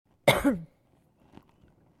So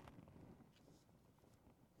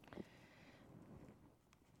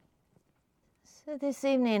this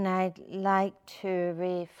evening I'd like to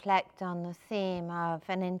reflect on the theme of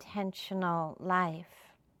an intentional life.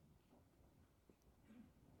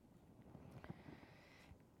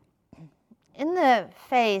 In the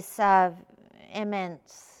face of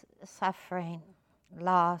immense suffering,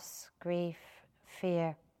 loss, grief,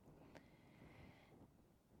 fear,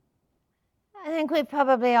 I think we've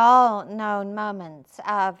probably all known moments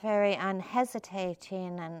of very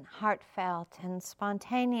unhesitating and heartfelt and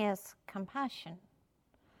spontaneous compassion.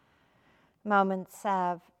 Moments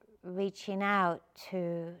of reaching out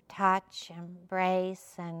to touch,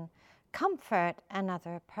 embrace, and comfort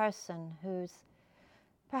another person who's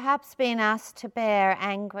perhaps been asked to bear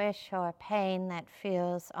anguish or pain that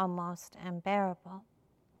feels almost unbearable.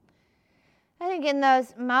 I think in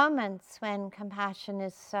those moments when compassion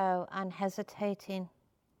is so unhesitating,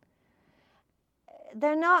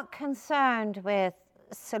 they're not concerned with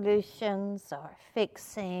solutions or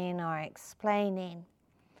fixing or explaining,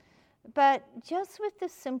 but just with the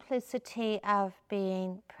simplicity of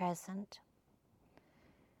being present.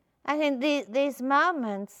 I think these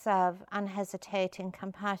moments of unhesitating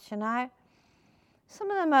compassion are some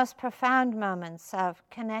of the most profound moments of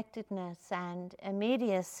connectedness and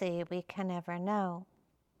immediacy we can ever know.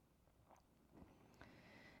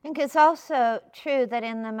 I think it's also true that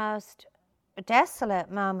in the most desolate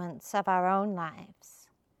moments of our own lives,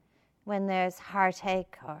 when there's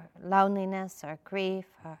heartache or loneliness or grief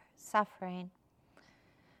or suffering,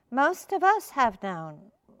 most of us have known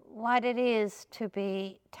what it is to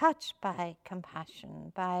be touched by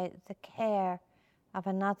compassion, by the care of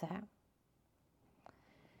another.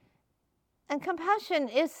 And compassion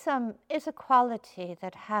is a quality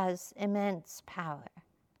that has immense power.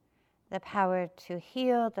 The power to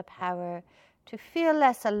heal, the power to feel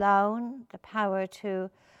less alone, the power to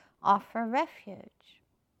offer refuge.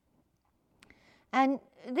 And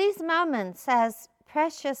these moments, as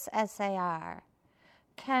precious as they are,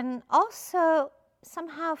 can also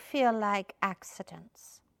somehow feel like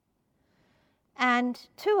accidents. And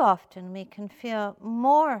too often we can feel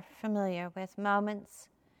more familiar with moments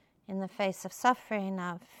in the face of suffering,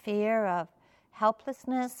 of fear, of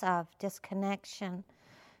helplessness, of disconnection,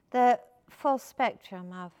 the full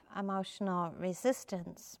spectrum of emotional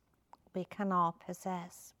resistance we can all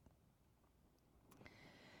possess.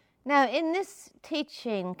 Now, in this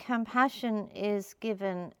teaching, compassion is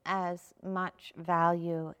given as much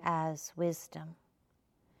value as wisdom.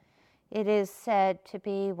 It is said to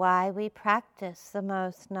be why we practice the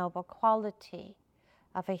most noble quality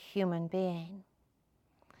of a human being.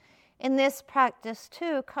 In this practice,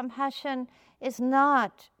 too, compassion is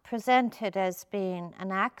not presented as being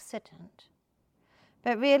an accident,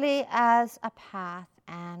 but really as a path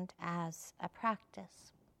and as a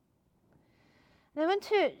practice. And I want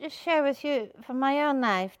to just share with you from my own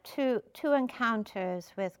life two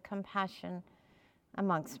encounters with compassion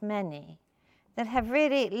amongst many that have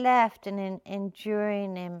really left an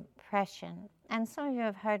enduring impression. And some of you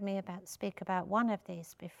have heard me speak about one of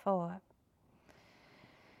these before.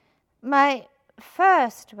 My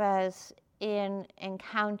first was in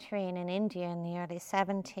encountering in India in the early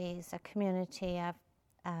 70s a community of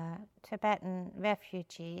Tibetan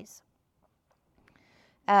refugees,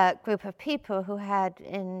 a group of people who had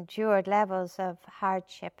endured levels of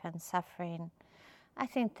hardship and suffering, I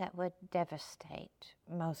think that would devastate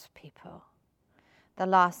most people. The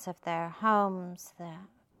loss of their homes, the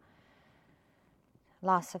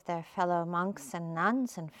loss of their fellow monks and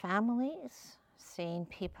nuns and families, seeing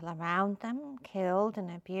people around them killed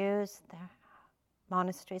and abused, their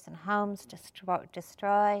monasteries and homes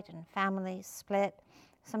destroyed and families split,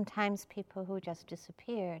 sometimes people who just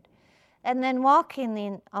disappeared. And then walking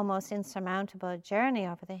the almost insurmountable journey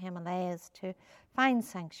over the Himalayas to find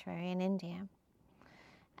sanctuary in India.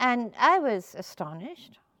 And I was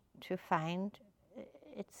astonished to find,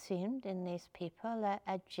 it seemed, in these people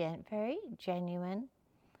a very genuine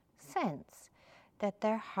sense that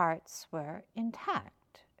their hearts were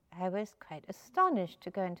intact. I was quite astonished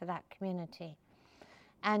to go into that community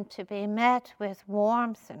and to be met with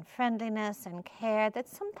warmth and friendliness and care that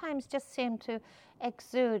sometimes just seemed to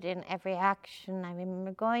exude in every action. I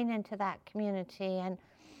remember going into that community and,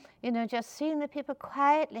 just seeing the people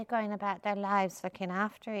quietly going about their lives, looking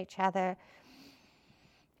after each other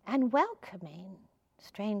and welcoming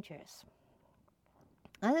strangers.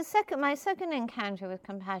 And my second encounter with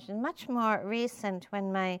compassion, much more recent,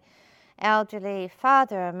 when my elderly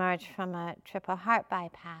father emerged from a triple heart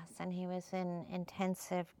bypass and he was in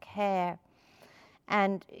intensive care.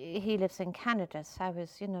 And he lives in Canada, so I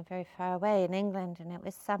was, very far away in England, and it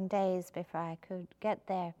was some days before I could get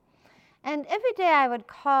there. And every day I would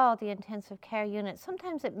call the intensive care unit,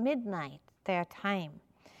 sometimes at midnight, their time.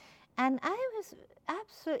 And I was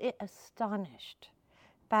absolutely astonished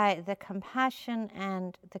by the compassion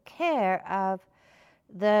and the care of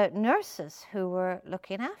the nurses who were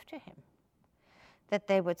looking after him. That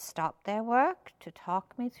they would stop their work to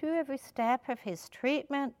talk me through every step of his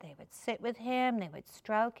treatment. They would sit with him, they would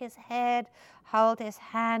stroke his head, hold his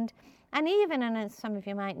hand. And even, and as some of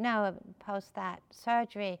you might know, post that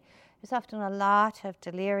surgery, there's often a lot of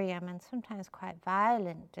delirium and sometimes quite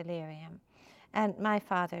violent delirium. And my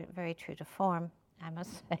father, very true to form, I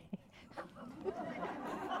must say.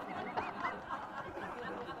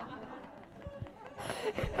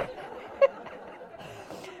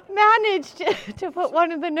 Managed to put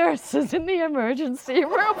one of the nurses in the emergency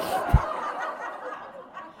room.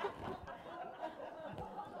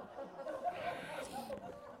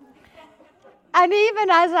 And even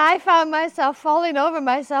as I found myself falling over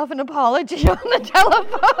myself in apology on the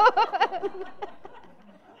telephone,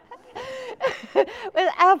 with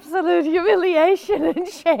absolute humiliation and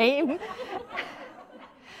shame,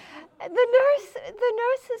 the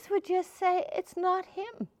nurses would just say, it's not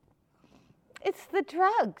him. It's the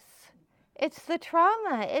drugs. It's the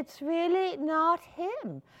trauma. It's really not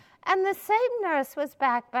him. And the same nurse was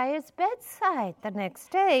back by his bedside the next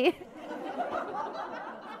day.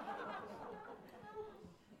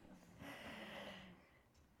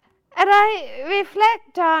 And I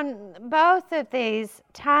reflect on both of these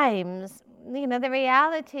times, the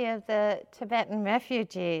reality of the Tibetan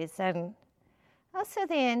refugees and also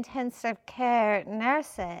the intensive care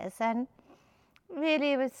nurses. And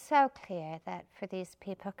really, it was so clear that for these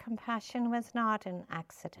people, compassion was not an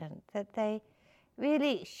accident, that they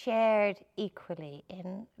really shared equally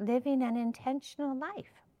in living an intentional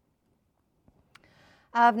life,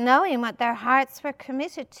 of knowing what their hearts were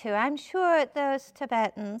committed to. I'm sure those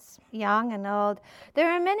Tibetans, young and old,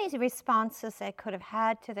 there are many responses they could have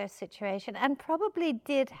had to their situation and probably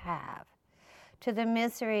did have to the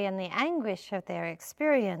misery and the anguish of their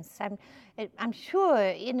experience. I'm sure,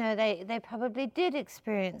 they probably did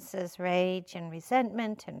experience this rage and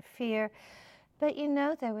resentment and fear, but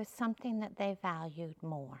there was something that they valued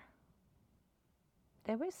more.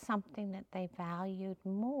 There was something that they valued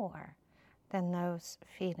more than those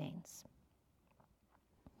feelings.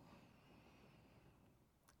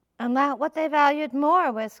 And that what they valued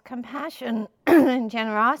more was compassion and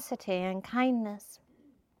generosity and kindness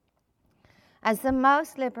as the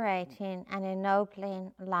most liberating and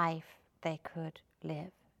ennobling life they could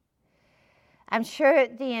live. I'm sure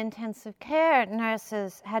the intensive care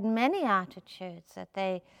nurses had many attitudes that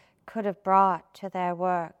they could have brought to their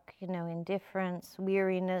work, indifference,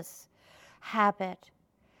 weariness, habit.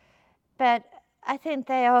 But I think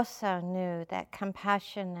they also knew that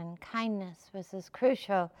compassion and kindness was as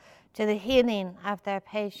crucial to the healing of their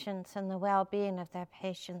patients and the well-being of their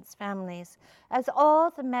patients' families as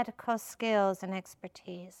all the medical skills and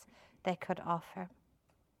expertise they could offer.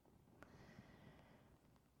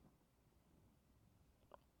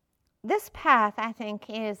 This path, I think,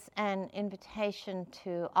 is an invitation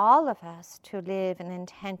to all of us to live an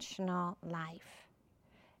intentional life,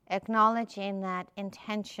 acknowledging that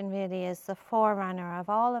intention really is the forerunner of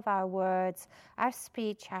all of our words, our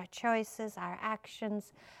speech, our choices, our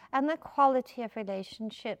actions, and the quality of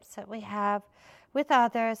relationships that we have with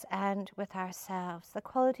others and with ourselves, the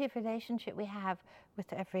quality of relationship we have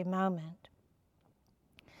with every moment.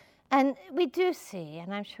 And we do see,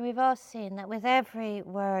 and I'm sure we've all seen, that with every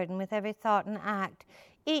word and with every thought and act,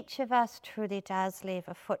 each of us truly does leave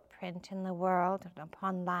a footprint in the world and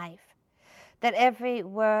upon life. That every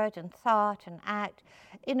word and thought and act,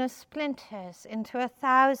 splinters into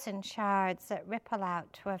 1,000 shards that ripple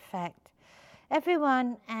out to affect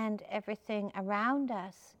everyone and everything around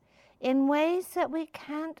us in ways that we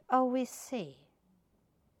can't always see.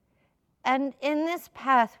 And in this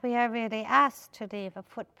path, we are really asked to leave a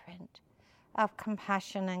footprint of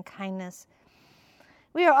compassion and kindness.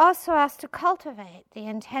 We are also asked to cultivate the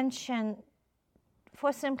intention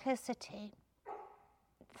for simplicity,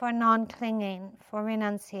 for non-clinging, for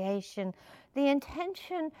renunciation, the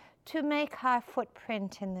intention to make our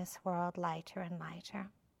footprint in this world lighter and lighter.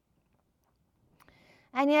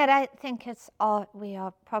 And yet I think we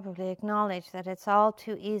all probably acknowledge that it's all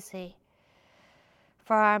too easy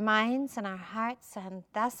for our minds and our hearts and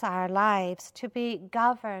thus our lives to be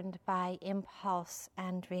governed by impulse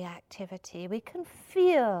and reactivity. We can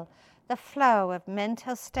feel the flow of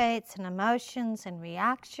mental states and emotions and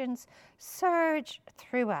reactions surge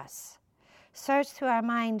through us surge through our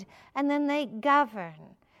mind, and then they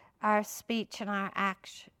govern our speech and our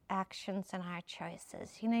actions and our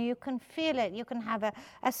choices. You can feel it. You can have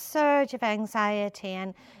a surge of anxiety,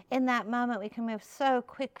 and in that moment we can move so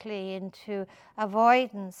quickly into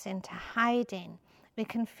avoidance, into hiding. We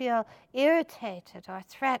can feel irritated or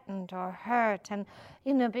threatened or hurt, and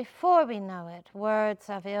before we know it, words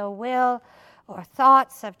of ill will or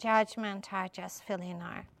thoughts of judgment are just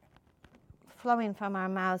flowing from our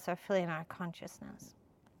mouths or filling our consciousness.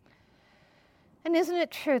 And isn't it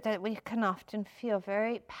true that we can often feel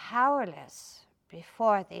very powerless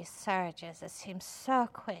before these surges? It seems so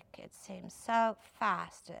quick, it seems so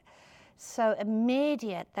fast, so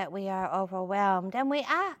immediate that we are overwhelmed, and we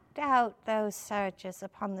act out those surges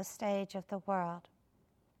upon the stage of the world.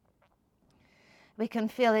 We can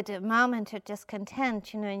feel it at a moment of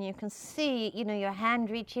discontent, and you can see, your hand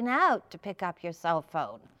reaching out to pick up your cell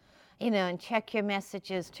phone, and check your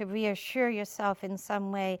messages to reassure yourself in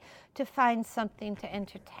some way, to find something to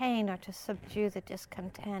entertain or to subdue the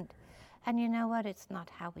discontent. And you know what? It's not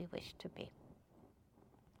how we wish to be.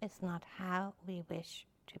 It's not how we wish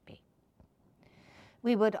to be.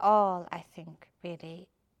 We would all, I think, really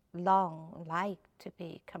like to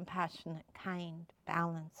be compassionate, kind,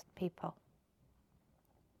 balanced people.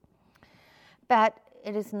 But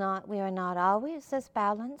it is not, we are not always as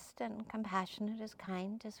balanced and compassionate, as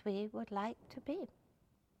kind as we would like to be.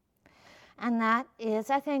 And that is,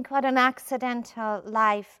 I think, what an accidental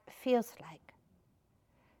life feels like.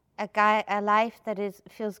 A life that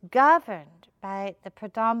feels governed by the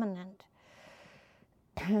predominant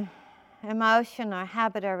emotion or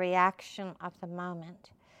habit or reaction of the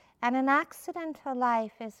moment. And an accidental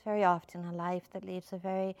life is very often a life that leaves a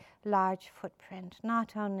very large footprint,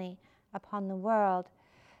 not only upon the world,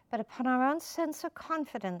 but upon our own sense of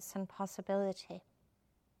confidence and possibility.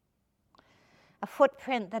 A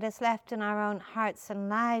footprint that is left in our own hearts and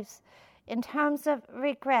lives in terms of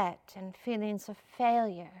regret and feelings of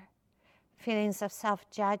failure, feelings of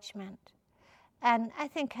self-judgment. And I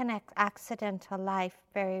think an accidental life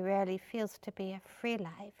very rarely feels to be a free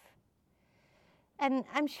life. And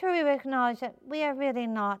I'm sure we will acknowledge that we are really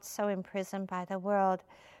not so imprisoned by the world,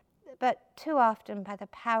 but too often by the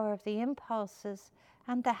power of the impulses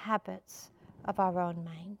and the habits of our own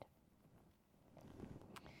mind.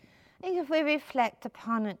 I think if we reflect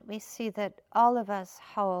upon it, we see that all of us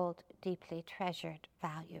hold deeply treasured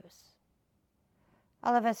values.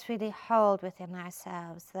 All of us really hold within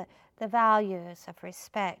ourselves the values of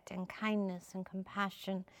respect and kindness and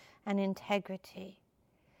compassion and integrity.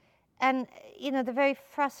 And, the very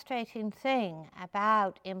frustrating thing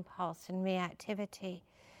about impulse and reactivity,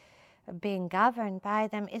 being governed by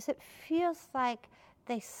them, is it feels like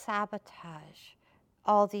they sabotage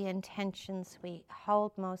all the intentions we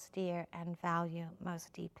hold most dear and value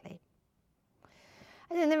most deeply.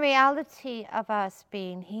 I think the reality of us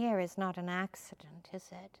being here is not an accident, is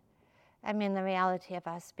it? I mean, the reality of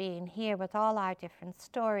us being here with all our different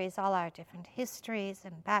stories, all our different histories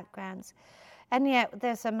and backgrounds, and yet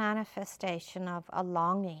there's a manifestation of a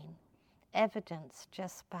longing, evidenced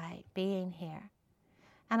just by being here,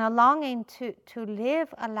 and a longing to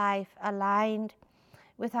live a life aligned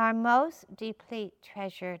with our most deeply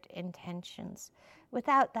treasured intentions.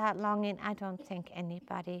 Without that longing, I don't think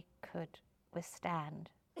anybody could withstand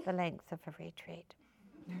the length of a retreat.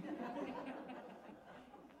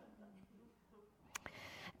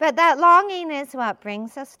 But that longing is what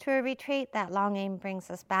brings us to a retreat. That longing brings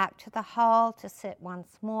us back to the hall to sit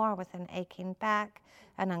once more with an aching back,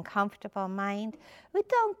 an uncomfortable mind.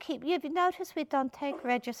 You've noticed we don't take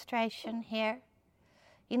registration here.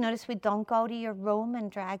 You notice we don't go to your room and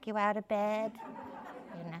drag you out of bed.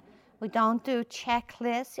 We don't do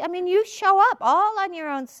checklists. I mean, you show up all on your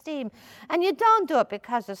own steam, and you don't do it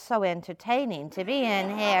because it's so entertaining to be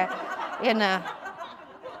in here,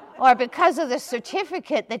 or because of the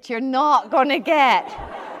certificate that you're not going to get.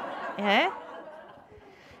 Yeah?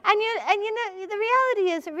 And the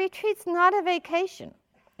reality is a retreat's not a vacation.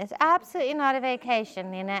 It's absolutely not a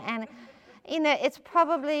vacation, and it's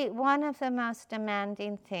probably one of the most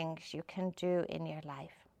demanding things you can do in your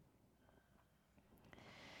life.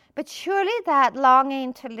 But surely that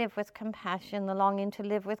longing to live with compassion, the longing to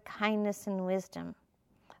live with kindness and wisdom,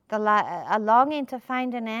 a longing to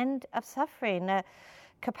find an end of suffering, a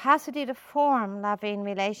capacity to form loving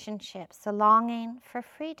relationships, a longing for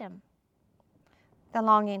freedom, the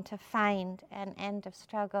longing to find an end of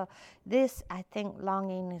struggle. This, I think,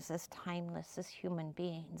 longing is as timeless as human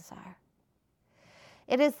beings are.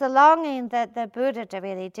 It is the longing that the Buddha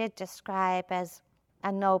really did describe as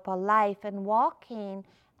a noble life and walking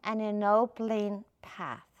an ennobling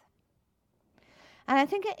path. And I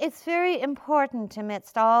think it's very important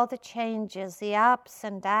amidst all the changes, the ups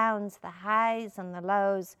and downs, the highs and the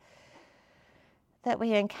lows that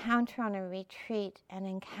we encounter on a retreat and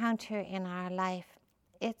encounter in our life.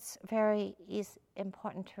 It's very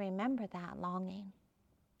important to remember that longing.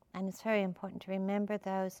 And it's very important to remember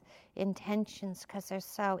those intentions because they're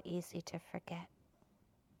so easy to forget.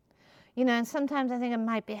 And sometimes I think it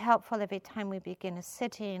might be helpful every time we begin a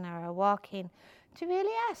sitting or a walking to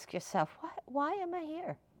really ask yourself, why am I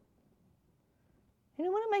here?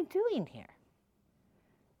 What am I doing here?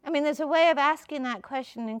 I mean, there's a way of asking that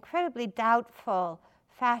question in an incredibly doubtful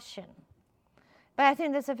fashion. But I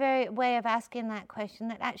think there's a way of asking that question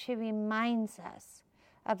that actually reminds us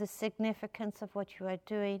of the significance of what you are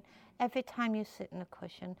doing every time you sit in a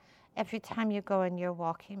cushion, every time you go on your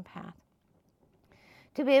walking path.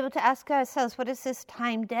 To be able to ask ourselves, what is this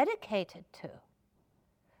time dedicated to?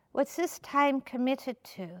 What's this time committed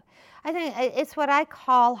to? I think it's what I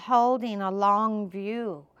call holding a long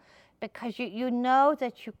view, because you know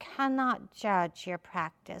that you cannot judge your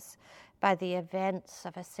practice by the events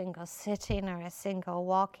of a single sitting or a single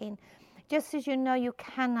walking, just as you know you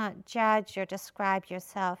cannot judge or describe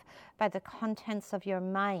yourself by the contents of your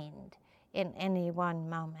mind in any one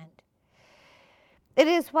moment. It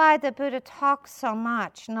is why the Buddha talks so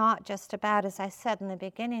much, not just about, as I said in the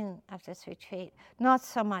beginning of this retreat, not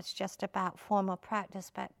so much just about formal practice,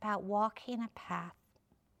 but about walking a path.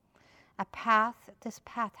 A path, this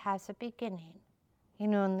path has a beginning,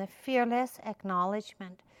 in the fearless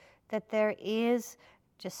acknowledgement that there is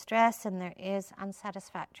distress and there is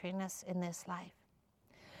unsatisfactoriness in this life.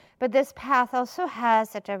 But this path also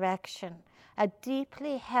has a direction, a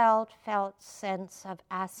deeply held, felt sense of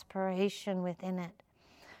aspiration within it,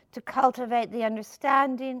 to cultivate the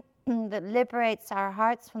understanding that liberates our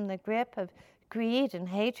hearts from the grip of greed and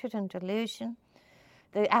hatred and delusion,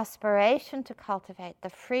 the aspiration to cultivate the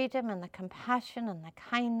freedom and the compassion and the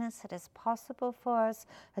kindness that is possible for us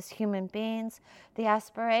as human beings, the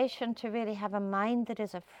aspiration to really have a mind that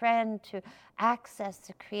is a friend, to access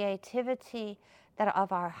the creativity that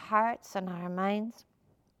of our hearts and our minds.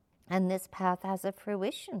 And this path has a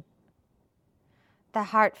fruition. The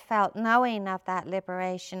heartfelt knowing of that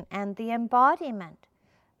liberation and the embodiment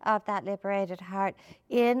of that liberated heart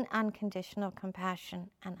in unconditional compassion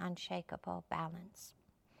and unshakable balance.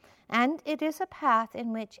 And it is a path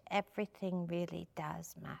in which everything really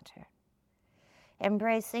does matter.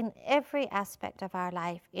 Embracing every aspect of our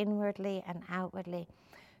life, inwardly and outwardly,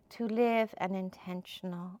 to live an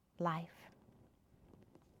intentional life.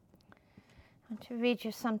 I want to read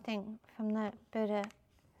you something from the Buddha.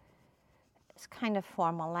 It's kind of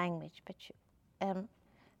formal language, but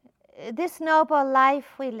this noble life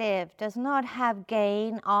we live does not have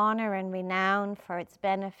gain, honor, and renown for its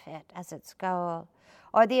benefit as its goal,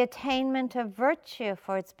 or the attainment of virtue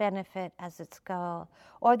for its benefit as its goal,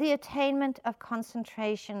 or the attainment of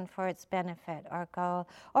concentration for its benefit or goal,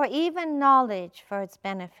 or even knowledge for its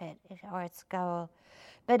benefit or its goal.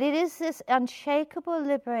 But it is this unshakable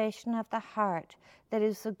liberation of the heart that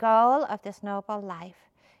is the goal of this noble life,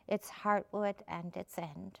 its heartwood and its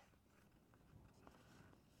end.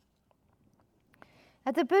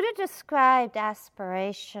 The Buddha described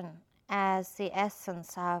aspiration as the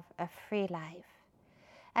essence of a free life.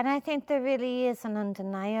 And I think there really is an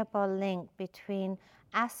undeniable link between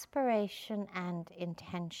aspiration and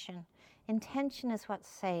intention. Intention is what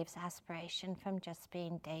saves aspiration from just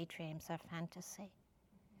being daydreams or fantasy.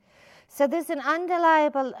 So there's an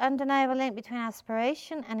undeniable link between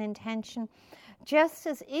aspiration and intention. Just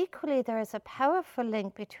as equally there is a powerful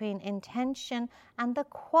link between intention and the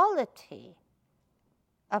quality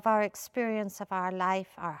of our experience of our life,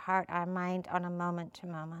 our heart, our mind on a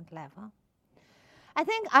moment-to-moment level. I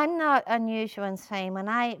think I'm not unusual in saying when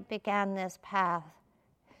I began this path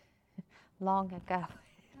long ago,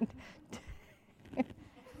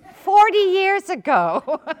 40 years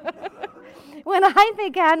ago, when I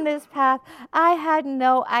began this path, I had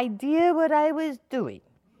no idea what I was doing.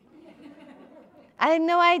 I had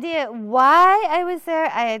no idea why I was there.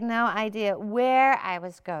 I had no idea where I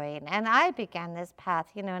was going. And I began this path,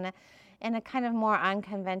 in a kind of more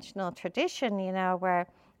unconventional tradition, where,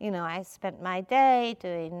 I spent my day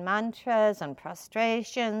doing mantras and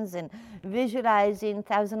prostrations and visualizing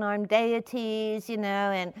thousand-armed deities,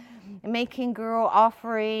 and making guru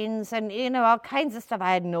offerings and, all kinds of stuff.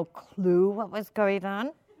 I had no clue what was going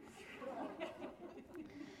on.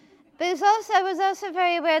 But I was also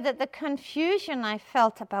very aware that the confusion I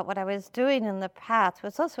felt about what I was doing in the path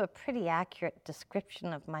was also a pretty accurate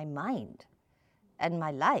description of my mind and my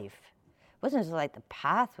life. It wasn't just like the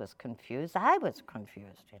path was confused, I was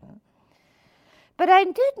confused. But I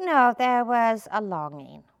did know there was a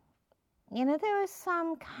longing. You know, there was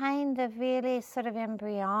some kind of really sort of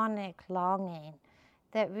embryonic longing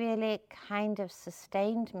that really kind of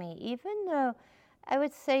sustained me, even though I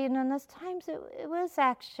would say, in those times it was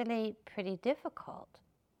actually pretty difficult.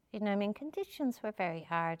 I mean, conditions were very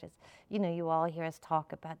hard. As you all hear us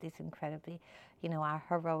talk about these incredibly, our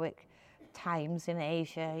heroic times in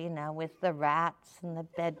Asia, with the rats and the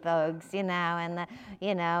bed bugs, and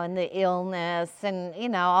the illness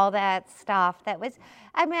and, all that stuff. That was,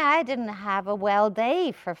 I mean, I didn't have a well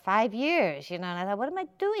day for 5 years, and I thought, what am I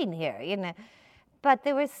doing here, But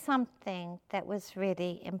there was something that was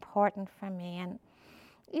really important for me, and,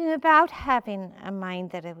 about having a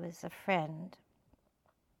mind that it was a friend,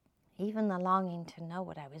 even the longing to know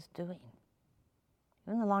what I was doing.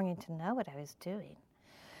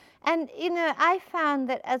 And, I found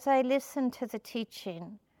that as I listened to the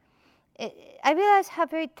teaching, I realized how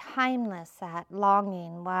very timeless that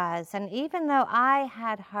longing was. And even though I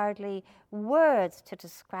had hardly words to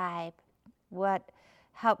describe what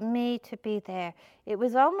helped me to be there, it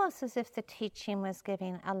was almost as if the teaching was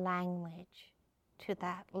giving a language to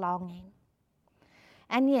that longing.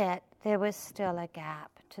 And yet there was still a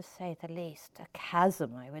gap, to say the least, a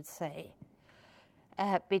chasm, I would say,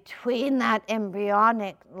 between that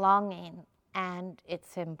embryonic longing and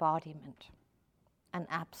its embodiment, an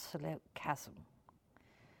absolute chasm.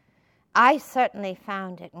 I certainly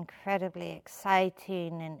found it incredibly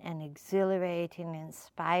exciting and exhilarating,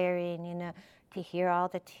 inspiring, to hear all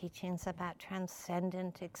the teachings about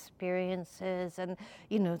transcendent experiences and,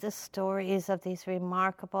 the stories of these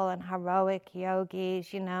remarkable and heroic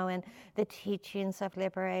yogis, and the teachings of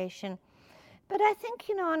liberation. But I think,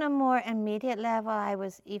 on a more immediate level, I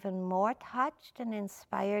was even more touched and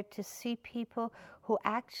inspired to see people who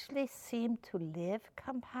actually seemed to live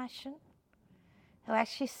compassion, who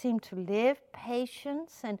actually seemed to live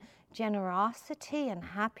patience and generosity and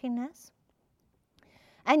happiness.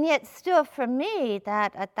 And yet still for me,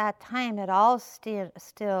 that at that time it all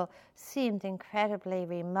still seemed incredibly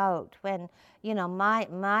remote when, my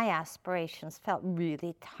aspirations felt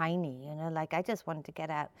really tiny, like I just wanted to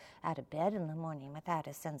get out of bed in the morning without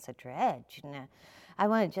a sense of dread, I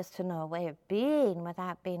wanted just to know a way of being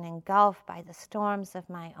without being engulfed by the storms of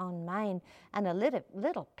my own mind, and a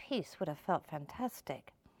little peace would have felt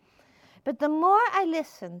fantastic. But the more I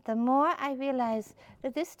listened, the more I realized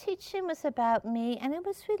that this teaching was about me, and it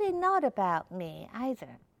was really not about me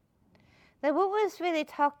either. That what was really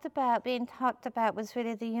being talked about was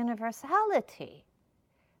really the universality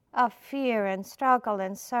of fear and struggle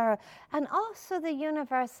and sorrow, and also the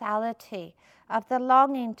universality of the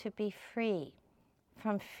longing to be free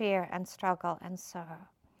from fear and struggle and sorrow.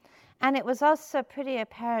 And it was also pretty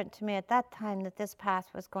apparent to me at that time that this path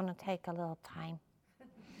was going to take a little time.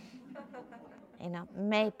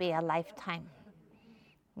 Maybe a lifetime.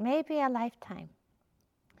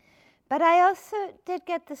 But I also did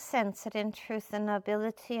get the sense that in truth the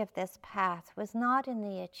nobility of this path was not in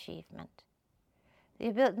the achievement.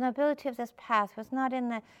 The nobility of this path was not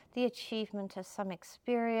in the achievement of some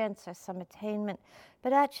experience or some attainment,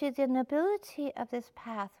 but actually the nobility of this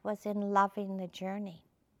path was in loving the journey.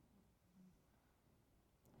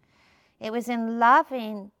 It was in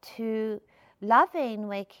loving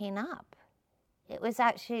waking up. It was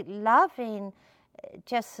actually loving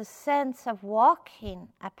just a sense of walking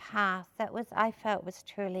a path that I felt was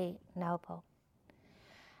truly noble.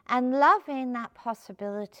 And loving that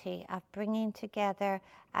possibility of bringing together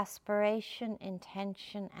aspiration,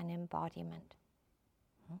 intention, and embodiment.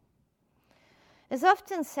 It's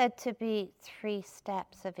often said to be 3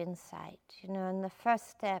 steps of insight, and the first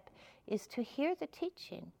step is to hear the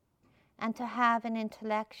teaching and to have an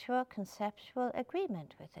intellectual, conceptual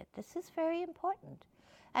agreement with it. This is very important.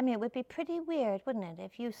 I mean, it would be pretty weird, wouldn't it,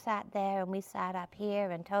 if you sat there and we sat up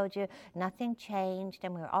here and told you nothing changed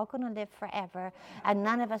and we were all going to live forever and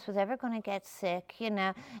none of us was ever going to get sick,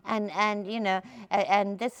 and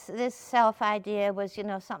this self-idea was,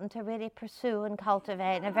 something to really pursue and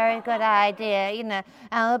cultivate, and a very good idea, and a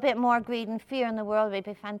little bit more greed and fear in the world would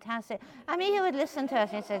be fantastic. I mean, he would listen to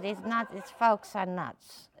us and he said, these folks are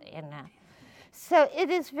nuts, So it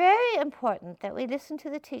is very important that we listen to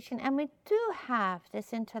the teaching and we do have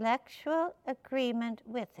this intellectual agreement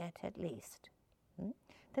with it, at least,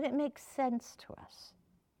 that it makes sense to us,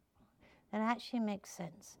 that it actually makes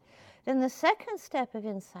sense. Then the second step of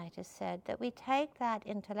insight is said that we take that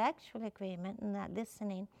intellectual agreement and that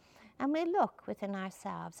listening and we look within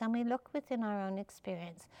ourselves and we look within our own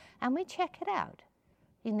experience and we check it out.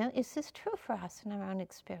 Is this true for us in our own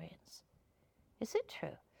experience? Is it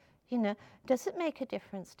true? Does it make a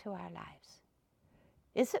difference to our lives?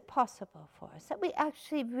 Is it possible for us that we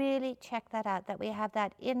actually really check that out, that we have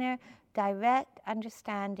that inner direct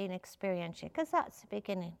understanding experience? Because that's the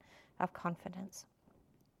beginning of confidence.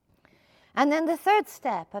 And then the third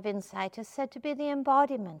step of insight is said to be the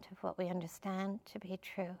embodiment of what we understand to be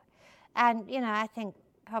true. And, I think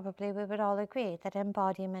probably we would all agree that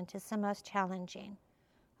embodiment is the most challenging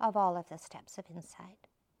of all of the steps of insight.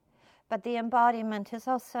 But the embodiment is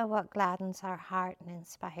also what gladdens our heart and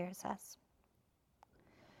inspires us.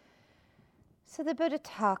 So the Buddha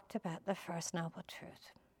talked about the first noble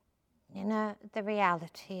truth. The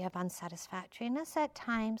reality of unsatisfactoriness, at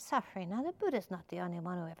times suffering. Now, the Buddha's not the only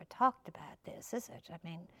one who ever talked about this, is it? I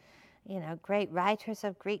mean, great writers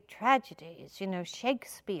of Greek tragedies,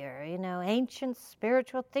 Shakespeare, ancient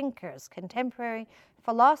spiritual thinkers, contemporary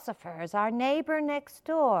philosophers, our neighbor next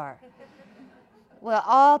door. We'll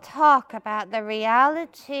all talk about the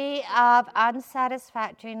reality of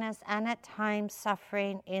unsatisfactoriness and at times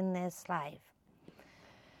suffering in this life.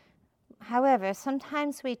 However,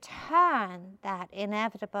 sometimes we turn that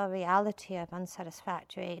inevitable reality of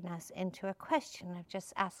unsatisfactoriness into a question of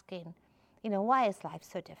just asking, why is life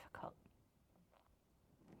so difficult?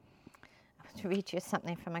 I want to read you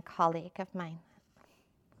something from a colleague of mine.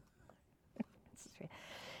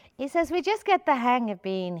 He says, we just get the hang of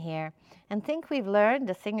being here and think we've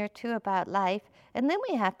learned a thing or two about life, and then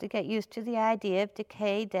we have to get used to the idea of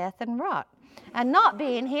decay, death, and rot, and not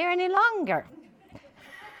being here any longer.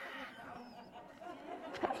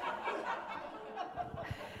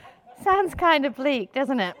 Sounds kind of bleak,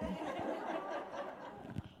 doesn't it?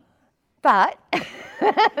 But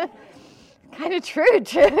kind of true,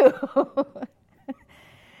 too.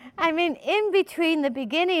 I mean, in between the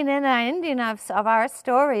beginning and the ending of our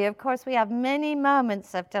story, of course, we have many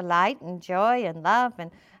moments of delight and joy and love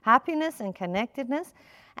and happiness and connectedness.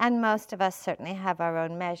 And most of us certainly have our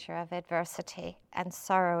own measure of adversity and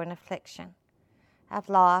sorrow and affliction, of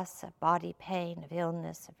loss, of body pain, of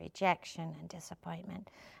illness, of rejection and disappointment,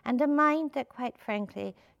 and a mind that, quite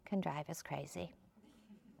frankly, can drive us crazy.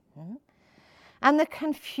 And the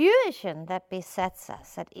confusion that besets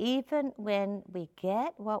us, that even when we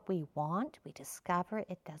get what we want, we discover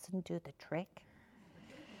it doesn't do the trick.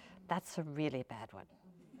 That's a really bad one.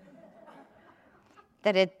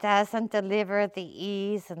 That it doesn't deliver the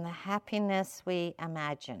ease and the happiness we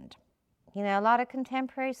imagined. A lot of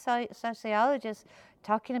contemporary sociologists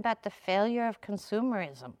talking about the failure of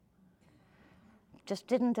consumerism. Just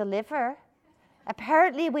didn't deliver.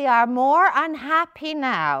 Apparently we are more unhappy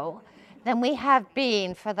now than we have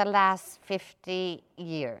been for the last 50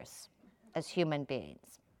 years as human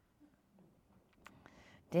beings.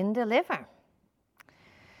 Didn't deliver.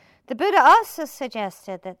 The Buddha also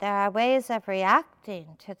suggested that there are ways of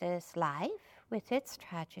reacting to this life with its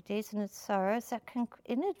tragedies and its sorrows that can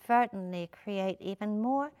inadvertently create even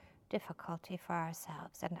more difficulty for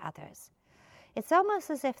ourselves and others. It's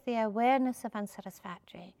almost as if the awareness of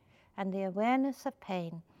unsatisfactory and the awareness of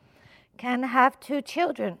pain can have two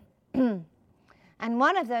children. And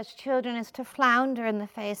one of those children is to flounder in the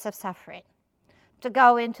face of suffering, to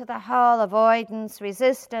go into the whole avoidance,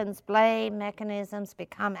 resistance, blame mechanisms,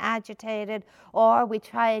 become agitated, or we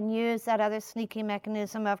try and use that other sneaky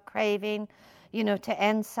mechanism of craving, to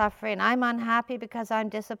end suffering. I'm unhappy because I'm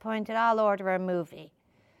disappointed. I'll order a movie.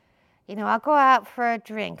 I'll go out for a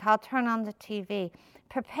drink. I'll turn on the TV,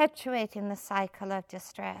 perpetuating the cycle of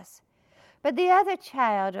distress. But the other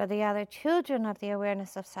child or the other children of the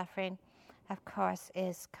awareness of suffering, of course,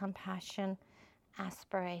 is compassion,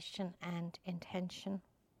 aspiration, and intention.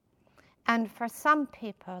 And for some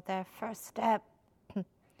people, their first step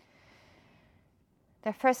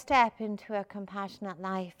into a compassionate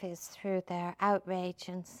life is through their outrage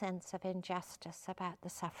and sense of injustice about the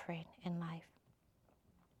suffering in life.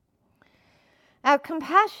 Our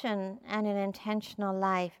compassion and an intentional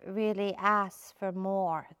life really asks for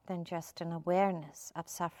more than just an awareness of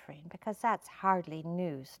suffering, because that's hardly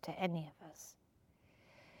news to any of us.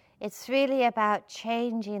 It's really about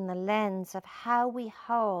changing the lens of how we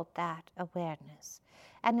hold that awareness.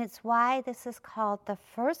 And it's why this is called the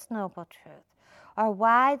first noble truth, or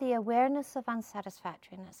why the awareness of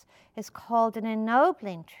unsatisfactoriness is called an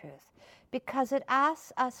ennobling truth, because it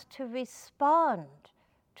asks us to respond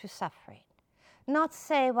to suffering. Not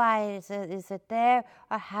say, why is it there,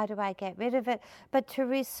 or how do I get rid of it, but to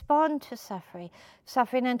respond to suffering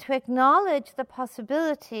and to acknowledge the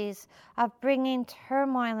possibilities of bringing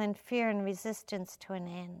turmoil and fear and resistance to an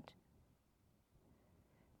end,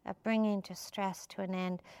 of bringing distress to an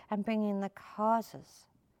end, and bringing the causes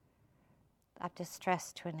of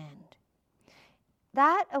distress to an end.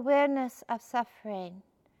 That awareness of suffering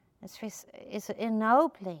is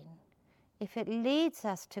ennobling if it leads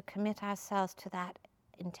us to commit ourselves to that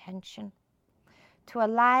intention, to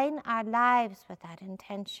align our lives with that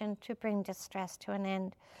intention, to bring distress to an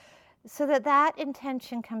end, so that that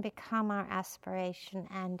intention can become our aspiration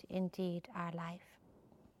and indeed our life.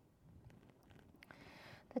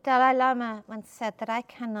 The Dalai Lama once said that I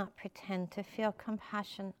cannot pretend to feel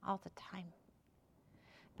compassion all the time,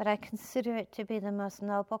 but I consider it to be the most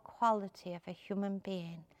noble quality of a human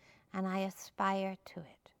being, and I aspire to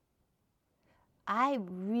it. I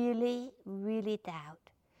really, really doubt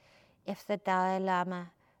if the Dalai Lama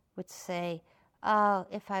would say, oh,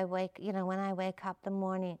 if I wake, when I wake up in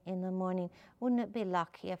the morning, wouldn't it be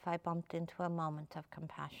lucky if I bumped into a moment of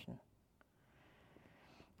compassion?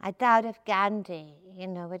 I doubt if Gandhi,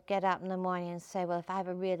 would get up in the morning and say, well, if I have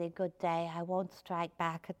a really good day, I won't strike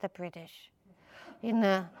back at the British.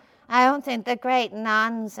 I don't think the great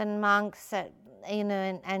nuns and monks,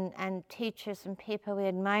 and teachers and people we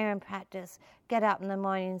admire and practice get up in the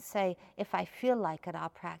morning and say, if I feel like it, I'll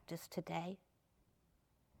practice today.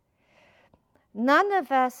 None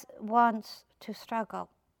of us wants to struggle.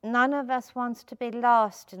 None of us wants to be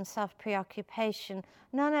lost in self-preoccupation.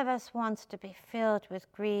 None of us wants to be filled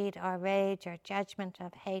with greed or rage or judgment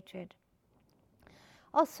of hatred.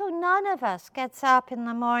 Also, none of us gets up in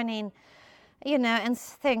the morning, and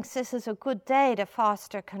thinks this is a good day to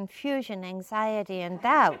foster confusion, anxiety, and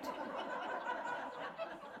doubt.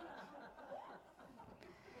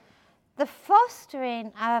 The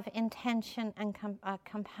fostering of intention and a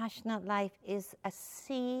compassionate life is a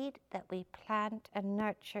seed that we plant and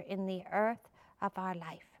nurture in the earth of our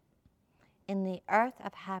life, in the earth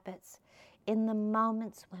of habits, in the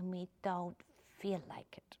moments when we don't feel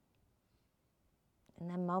like it. In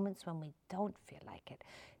the moments when we don't feel like it.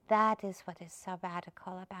 That is what is so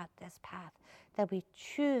radical about this path, that we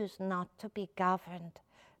choose not to be governed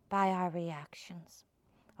by our reactions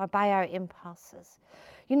or by our impulses.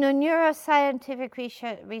 Neuroscientific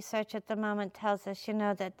research at the moment tells us,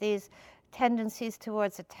 that these tendencies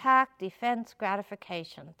towards attack, defense,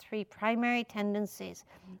 gratification, 3 primary tendencies,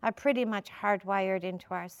 are pretty much hardwired into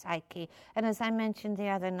our psyche. And as I mentioned the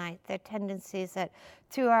other night, they're tendencies that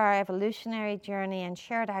through our evolutionary journey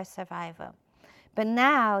ensured our survival. But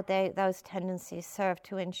now those tendencies serve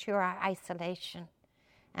to ensure our isolation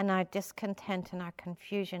and our discontent and our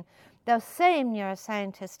confusion. Those same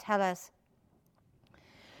neuroscientists tell us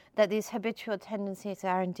that these habitual tendencies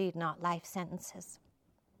are indeed not life sentences.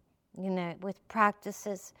 With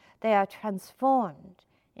practices, they are transformed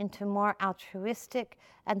into more altruistic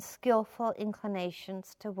and skillful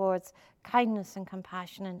inclinations towards kindness and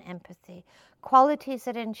compassion and empathy, qualities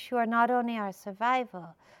that ensure not only our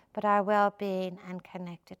survival, but our well-being and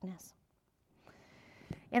connectedness.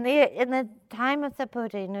 In the time of the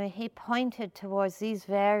Buddha, he pointed towards these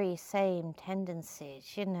very same tendencies,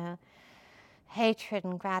 hatred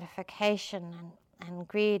and gratification and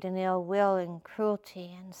greed and ill will and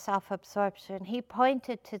cruelty and self-absorption. He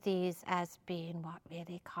pointed to these as being what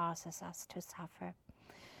really causes us to suffer.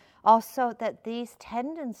 Also, that these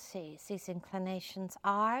tendencies, these inclinations,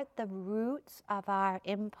 are the roots of our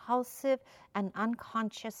impulsive and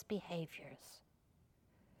unconscious behaviors.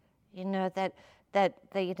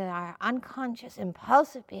 Our unconscious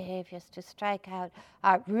impulsive behaviors to strike out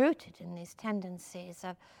are rooted in these tendencies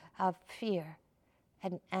of fear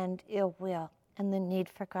and ill will and the need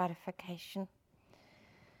for gratification.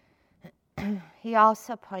 He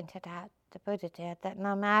also pointed out, the Buddha did, that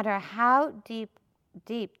no matter how deep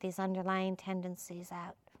these underlying tendencies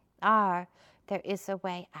are, there is a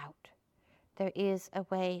way out. There is a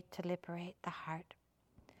way to liberate the heart.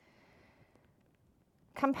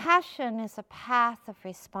 Compassion is a path of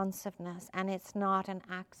responsiveness, and it's not an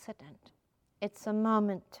accident. It's a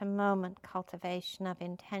moment-to-moment cultivation of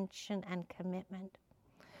intention and commitment.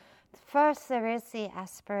 First, there is the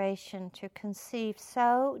aspiration to conceive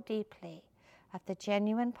so deeply of the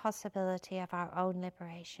genuine possibility of our own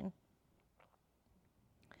liberation,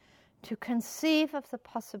 to conceive of the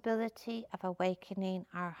possibility of awakening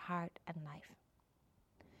our heart and life.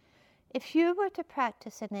 If you were to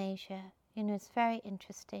practice in Asia, it's very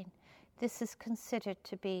interesting. This is considered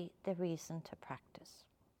to be the reason to practice.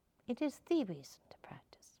 It is the reason to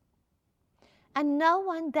practice. And no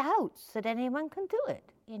one doubts that anyone can do it,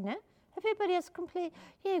 Everybody is complete.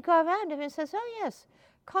 You go around and says, oh yes,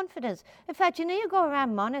 confidence. In fact, you go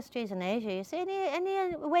around monasteries in Asia, you see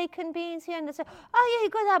any awakened beings here, and they say, oh yeah, you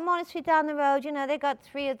go to that monastery down the road, they got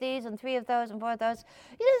 3 of these and 3 of those and 4 of those.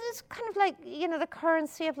 It's kind of like, the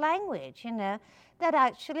currency of language, that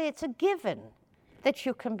actually it's a given that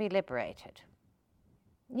you can be liberated.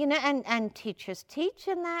 And teachers teach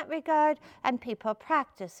in that regard, and people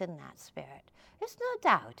practice in that spirit. There's no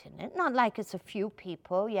doubt in it. Not like it's a few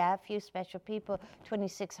people, a few special people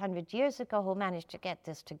 2,600 years ago who managed to get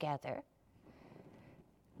this together.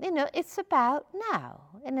 It's about now,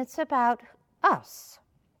 and it's about us.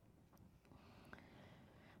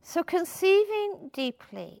 So conceiving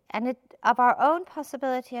deeply of our own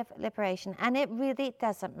possibility of liberation, and it really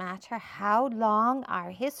doesn't matter how long our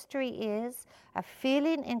history is of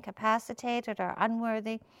feeling incapacitated or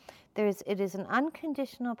unworthy, it is an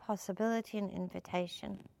unconditional possibility and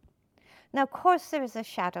invitation. Now, of course, there is a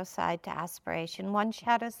shadow side to aspiration. One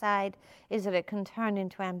shadow side is that it can turn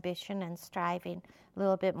into ambition and striving, a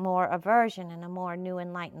little bit more aversion in a more new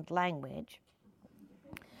enlightened language.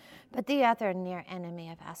 But the other near enemy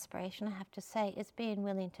of aspiration, I have to say, is being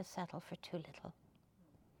willing to settle for too little.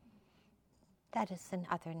 That is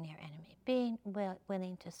another near enemy, being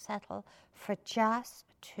willing to settle for just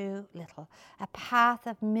too little, a path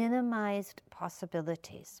of minimized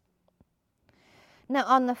possibilities. Now,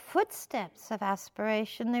 on the footsteps of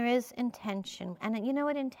aspiration, there is intention. And you know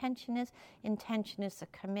what intention is? Intention is a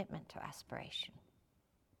commitment to aspiration.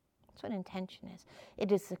 That's what intention is.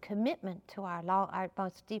 It is a commitment to our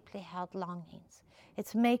most deeply held longings.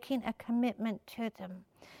 It's making a commitment to them.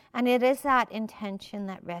 And it is that intention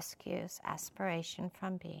that rescues aspiration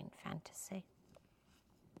from being fantasy.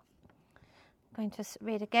 I'm going to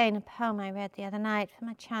read again a poem I read the other night from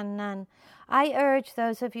a Chan nun. I urge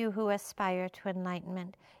those of you who aspire to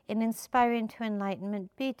enlightenment, in inspiring to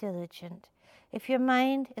enlightenment, be diligent. If your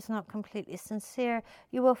mind is not completely sincere,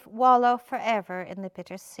 you will wallow forever in the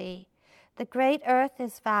bitter sea. The great earth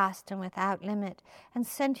is vast and without limit, and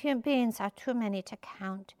sentient beings are too many to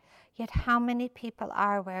count. Yet how many people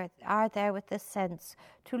are there with the sense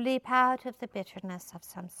to leap out of the bitterness of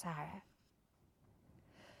samsara?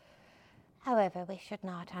 However, we should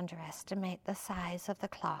not underestimate the size of the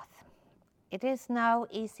cloth. It is no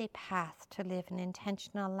easy path to live an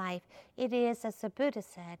intentional life. It is, as the Buddha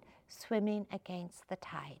said, swimming against the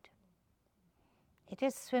tide. It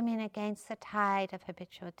is swimming against the tide of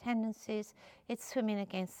habitual tendencies. It's swimming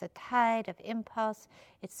against the tide of impulse.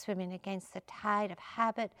 It's swimming against the tide of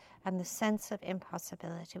habit and the sense of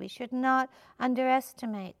impossibility. We should not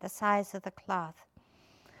underestimate the size of the cloth.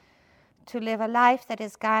 To live a life that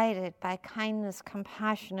is guided by kindness,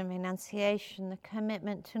 compassion, and renunciation, the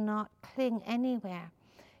commitment to not cling anywhere.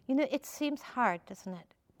 It seems hard, doesn't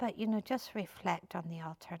it? But, just reflect on the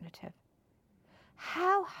alternative.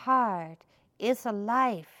 How hard is a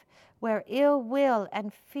life where ill will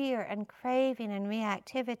and fear and craving and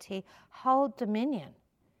reactivity hold dominion?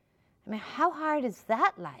 I mean, how hard is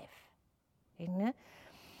that life?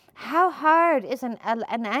 How hard is an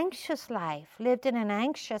anxious life lived in an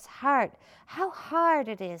anxious heart? How hard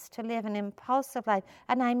it is to live an impulsive life,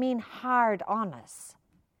 and I mean hard on us.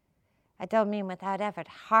 I don't mean without effort,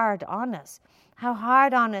 hard on us. How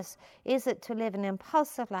hard on us is it to live an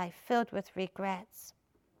impulsive life filled with regrets?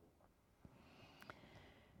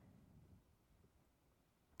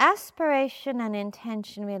 Aspiration and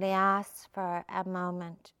intention really asks for a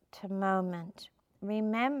moment-to-moment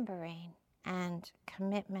remembering and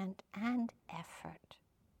commitment and effort.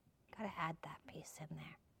 Got to add that piece in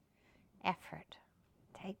there. Effort.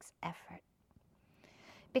 Takes effort.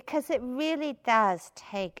 Because it really does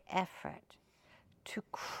take effort to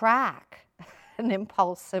crack an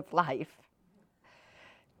impulsive life,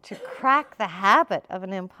 to crack the habit of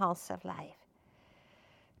an impulsive life.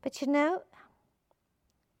 But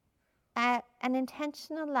an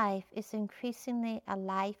intentional life is increasingly a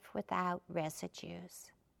life without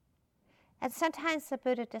residues. And sometimes the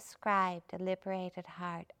Buddha described a liberated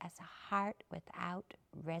heart as a heart without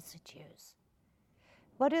residues.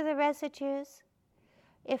 What are the residues?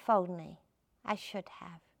 If only, I should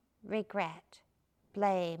have, regret,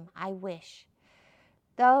 blame, I wish.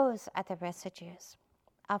 Those are the residues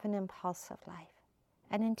of an impulsive life.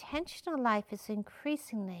 An intentional life is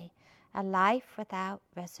increasingly a life without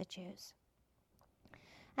residues.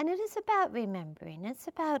 And it is about remembering, it's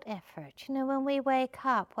about effort. When we wake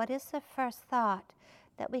up, what is the first thought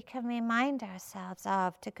that we can remind ourselves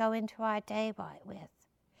of to go into our day with?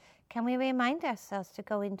 Can we remind ourselves to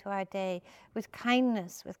go into our day with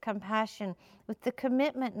kindness, with compassion, with the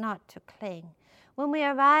commitment not to cling? When we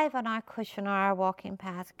arrive on our cushion or our walking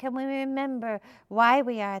path, can we remember why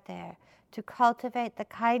we are there? To cultivate the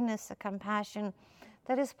kindness, the compassion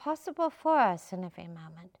that is possible for us in every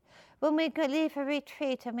moment. When we leave a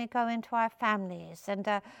retreat and we go into our families and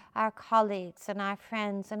our colleagues and our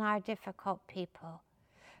friends and our difficult people,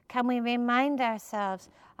 can we remind ourselves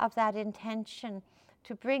of that intention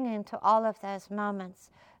to bring into all of those moments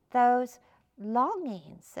those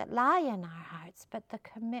longings that lie in our hearts, but the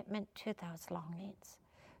commitment to those longings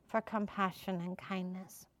for compassion and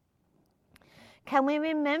kindness? Can we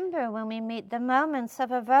remember when we meet the moments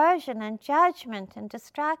of aversion and judgment and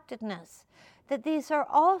distractedness that these are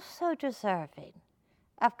also deserving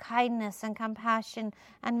of kindness and compassion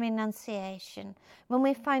and renunciation? When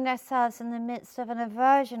we find ourselves in the midst of an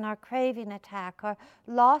aversion or craving attack or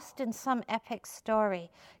lost in some epic story,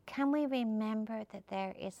 can we remember that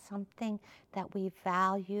there is something that we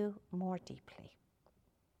value more deeply?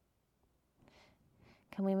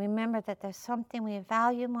 Can we remember that there's something we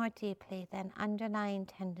value more deeply than underlying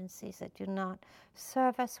tendencies that do not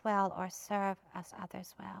serve us well or serve us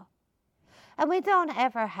others well? And we don't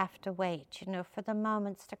ever have to wait, for the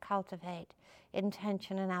moments to cultivate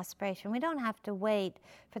intention and aspiration. We don't have to wait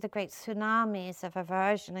for the great tsunamis of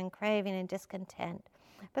aversion and craving and discontent,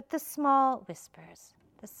 but the small whispers.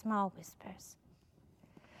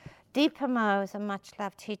 Deepa Mo is a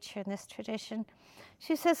much-loved teacher in this tradition.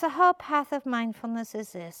 She says the whole path of mindfulness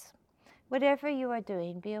is this: whatever you are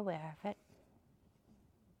doing, be aware of it.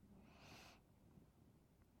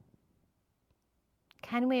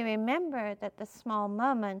 Can we remember that the small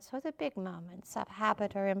moments or the big moments of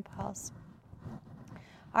habit or impulse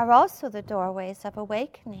are also the doorways of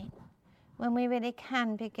awakening, when we really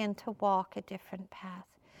can begin to walk a different path?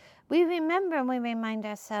 We remember and we remind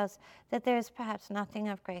ourselves that there is perhaps nothing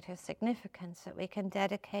of greater significance that we can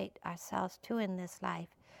dedicate ourselves to in this life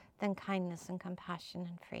than kindness and compassion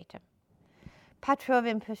and freedom. Patro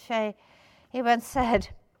Rinpoche, he once said,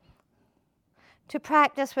 to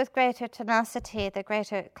practice with greater tenacity,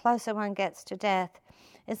 the closer one gets to death,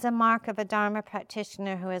 is the mark of a Dharma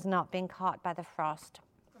practitioner who has not been caught by the frost.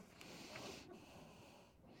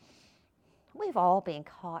 We've all been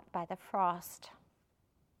caught by the frost.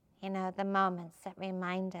 The moments that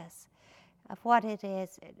remind us of what it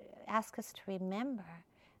is, ask us to remember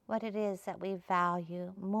what it is that we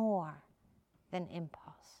value more than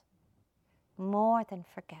impulse, more than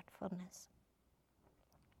forgetfulness.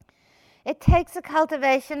 It takes a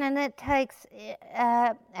cultivation and it takes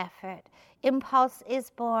effort. Impulse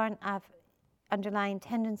is born of underlying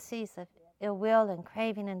tendencies of ill will and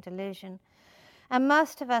craving and delusion. And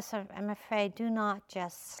most of us, I'm afraid, do not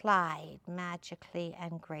just slide magically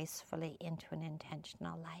and gracefully into an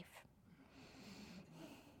intentional life.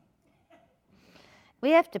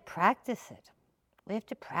 We have to practice it. We have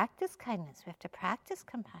to practice kindness. We have to practice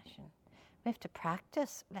compassion. We have to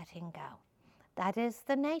practice letting go. That is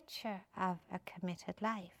the nature of a committed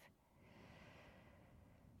life.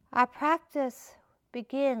 Our practice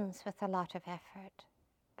begins with a lot of effort,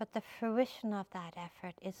 but the fruition of that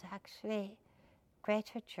effort is actually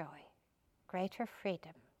greater joy, greater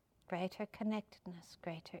freedom, greater connectedness,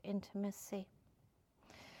 greater intimacy.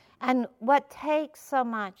 And what takes so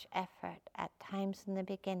much effort at times in the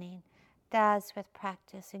beginning does with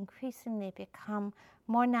practice increasingly become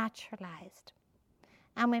more naturalized.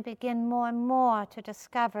 And we begin more and more to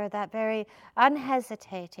discover that very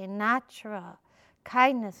unhesitating, natural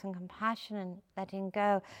kindness and compassion and letting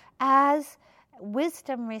go as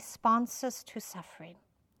wisdom responses to suffering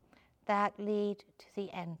that lead to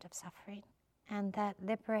the end of suffering and that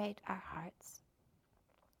liberate our hearts.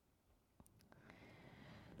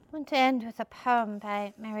 I want to end with a poem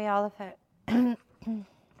by Mary Oliver.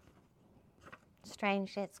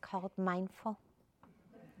 Strangely, it's called Mindful.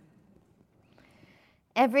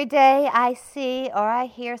 Every day I see or I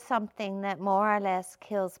hear something that more or less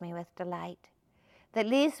kills me with delight, that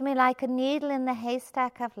leaves me like a needle in the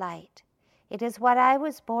haystack of light. It is what I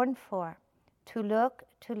was born for, to look,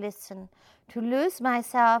 to listen, to lose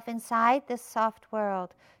myself inside this soft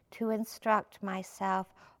world, to instruct myself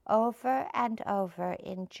over and over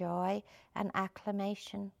in joy and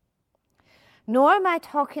acclamation. Nor am I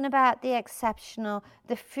talking about the exceptional,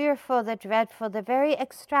 the fearful, the dreadful, the very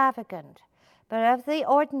extravagant, but of the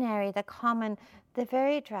ordinary, the common, the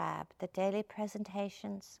very drab, the daily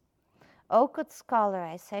presentations. O good scholar,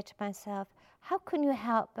 I say to myself, how can you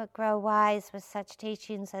help but grow wise with such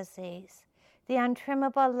teachings as these? The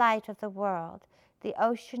untrimmable light of the world, the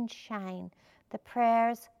ocean's shine, the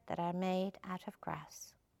prayers that are made out of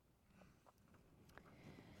grass.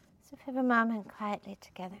 So if we have a moment quietly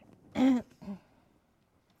together.